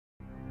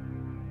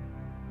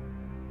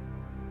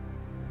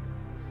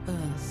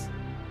Earth.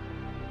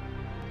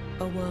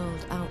 A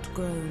world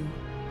outgrown,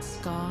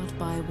 scarred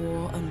by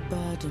war and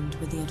burdened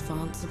with the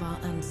advance of our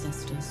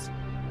ancestors,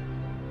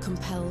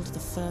 compelled the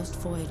first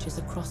voyages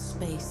across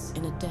space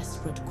in a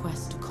desperate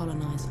quest to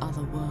colonize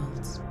other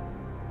worlds.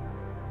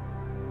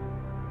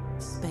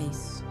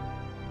 Space.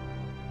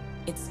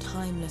 Its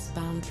timeless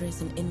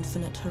boundaries and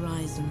infinite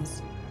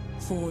horizons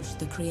forged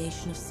the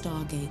creation of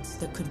stargates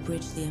that could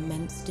bridge the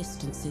immense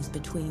distances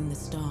between the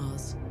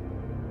stars.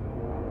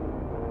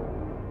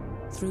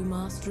 Through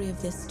mastery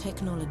of this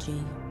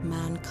technology,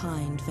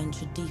 mankind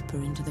ventured deeper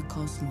into the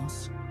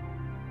cosmos.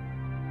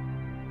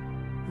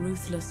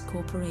 Ruthless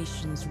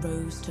corporations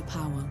rose to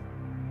power,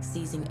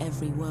 seizing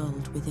every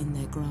world within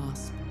their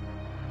grasp.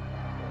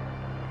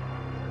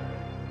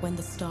 When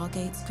the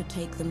stargates could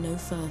take them no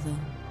further,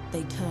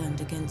 they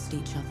turned against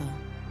each other,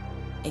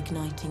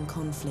 igniting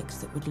conflicts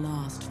that would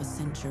last for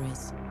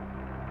centuries.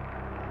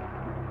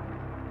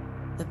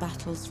 The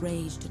battles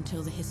raged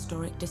until the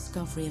historic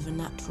discovery of a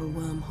natural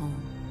wormhole,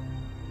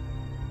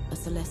 a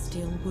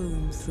celestial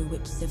womb through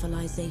which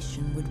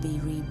civilization would be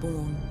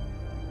reborn.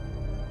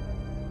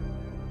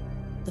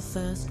 The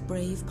first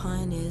brave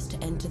pioneers to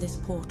enter this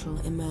portal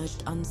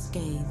emerged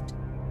unscathed,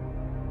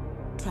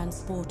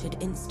 transported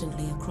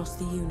instantly across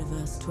the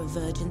universe to a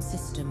virgin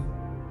system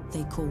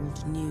they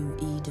called New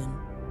Eden.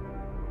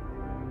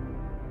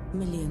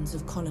 Millions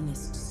of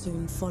colonists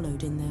soon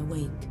followed in their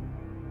wake,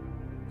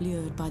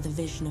 lured by the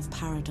vision of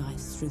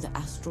paradise through the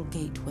astral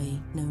gateway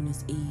known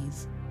as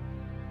Eve.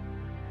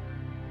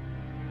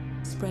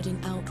 Spreading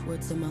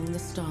outwards among the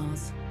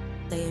stars,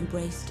 they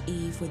embraced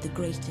Eve with the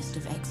greatest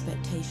of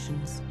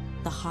expectations,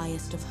 the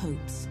highest of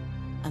hopes,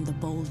 and the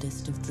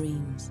boldest of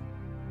dreams.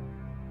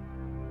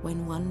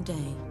 When one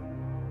day,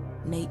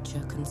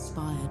 nature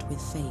conspired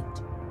with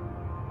fate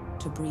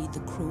to breed the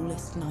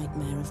cruelest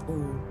nightmare of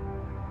all.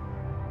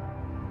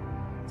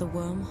 The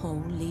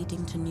wormhole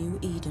leading to New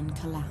Eden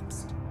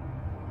collapsed,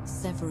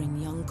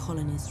 severing young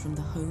colonies from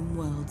the home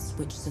worlds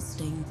which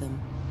sustained them.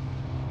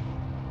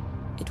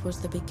 It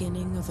was the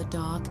beginning of a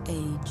dark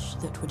age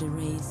that would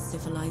erase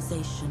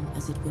civilization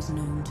as it was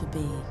known to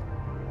be.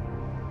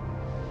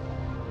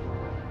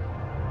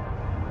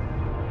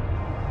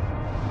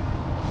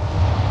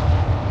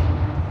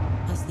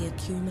 As the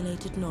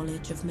accumulated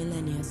knowledge of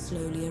millennia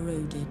slowly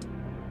eroded,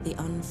 the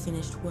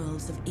unfinished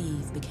worlds of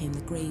Eve became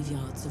the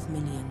graveyards of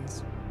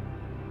millions.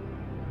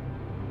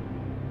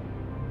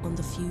 On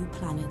the few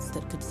planets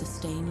that could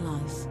sustain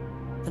life,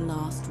 the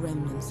last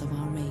remnants of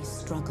our race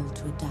struggled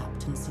to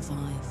adapt and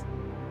survive.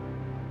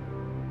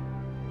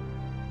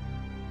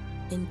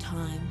 In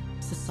time,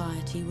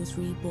 society was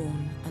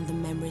reborn and the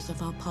memories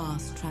of our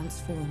past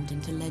transformed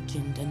into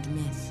legend and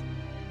myth.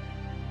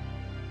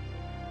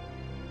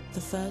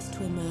 The first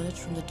to emerge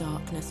from the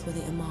darkness were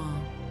the Amar,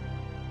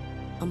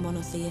 a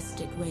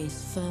monotheistic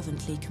race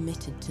fervently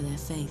committed to their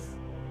faith.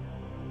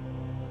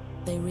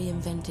 They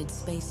reinvented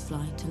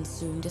spaceflight and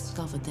soon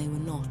discovered they were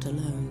not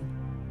alone.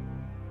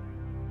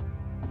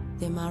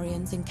 The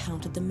Amarians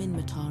encountered the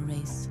Minmatar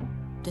race,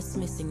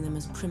 dismissing them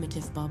as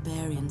primitive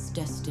barbarians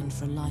destined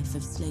for a life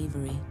of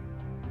slavery.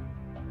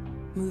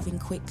 Moving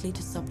quickly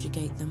to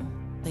subjugate them,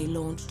 they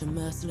launched a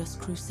merciless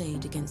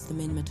crusade against the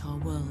Minmatar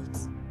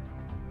worlds.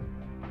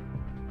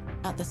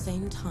 At the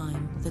same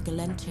time, the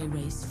Galente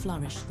race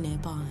flourished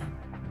nearby.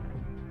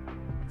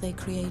 They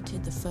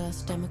created the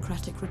first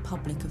democratic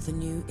republic of the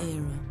new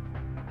era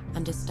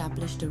and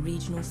established a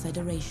regional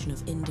federation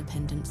of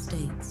independent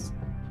states.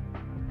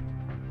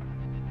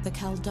 The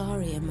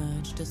Kaldari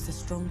emerged as the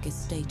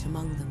strongest state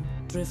among them,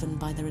 driven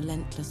by the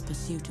relentless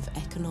pursuit of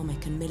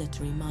economic and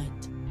military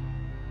might.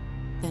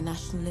 Their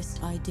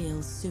nationalist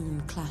ideals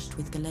soon clashed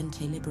with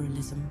Galente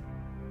liberalism.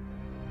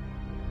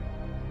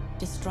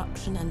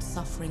 Destruction and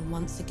suffering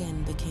once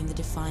again became the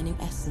defining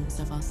essence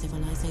of our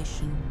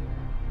civilization.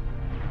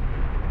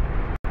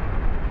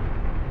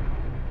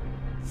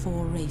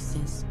 4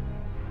 races,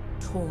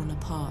 torn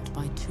apart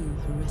by 2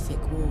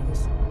 horrific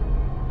wars.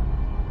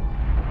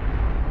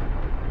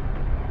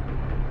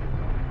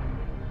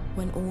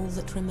 When all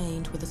that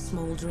remained were the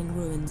smouldering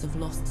ruins of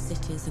lost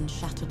cities and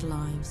shattered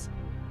lives,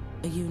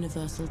 a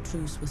universal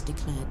truce was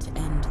declared to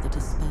end the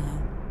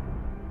despair.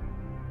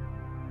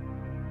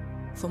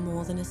 For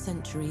more than a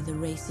century, the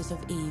races of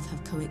Eve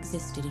have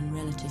coexisted in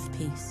relative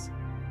peace.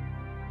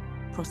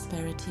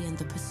 Prosperity and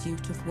the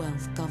pursuit of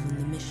wealth govern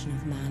the mission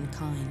of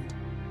mankind.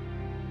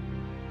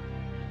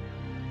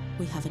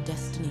 We have a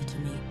destiny to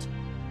meet,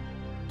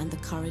 and the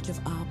courage of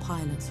our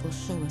pilots will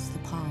show us the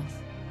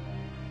path.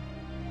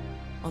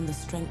 On the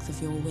strength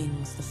of your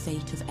wings, the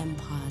fate of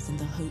empires and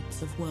the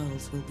hopes of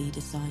worlds will be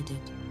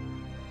decided.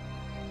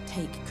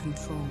 Take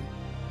control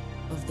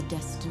of the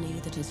destiny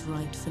that is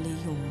rightfully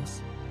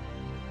yours.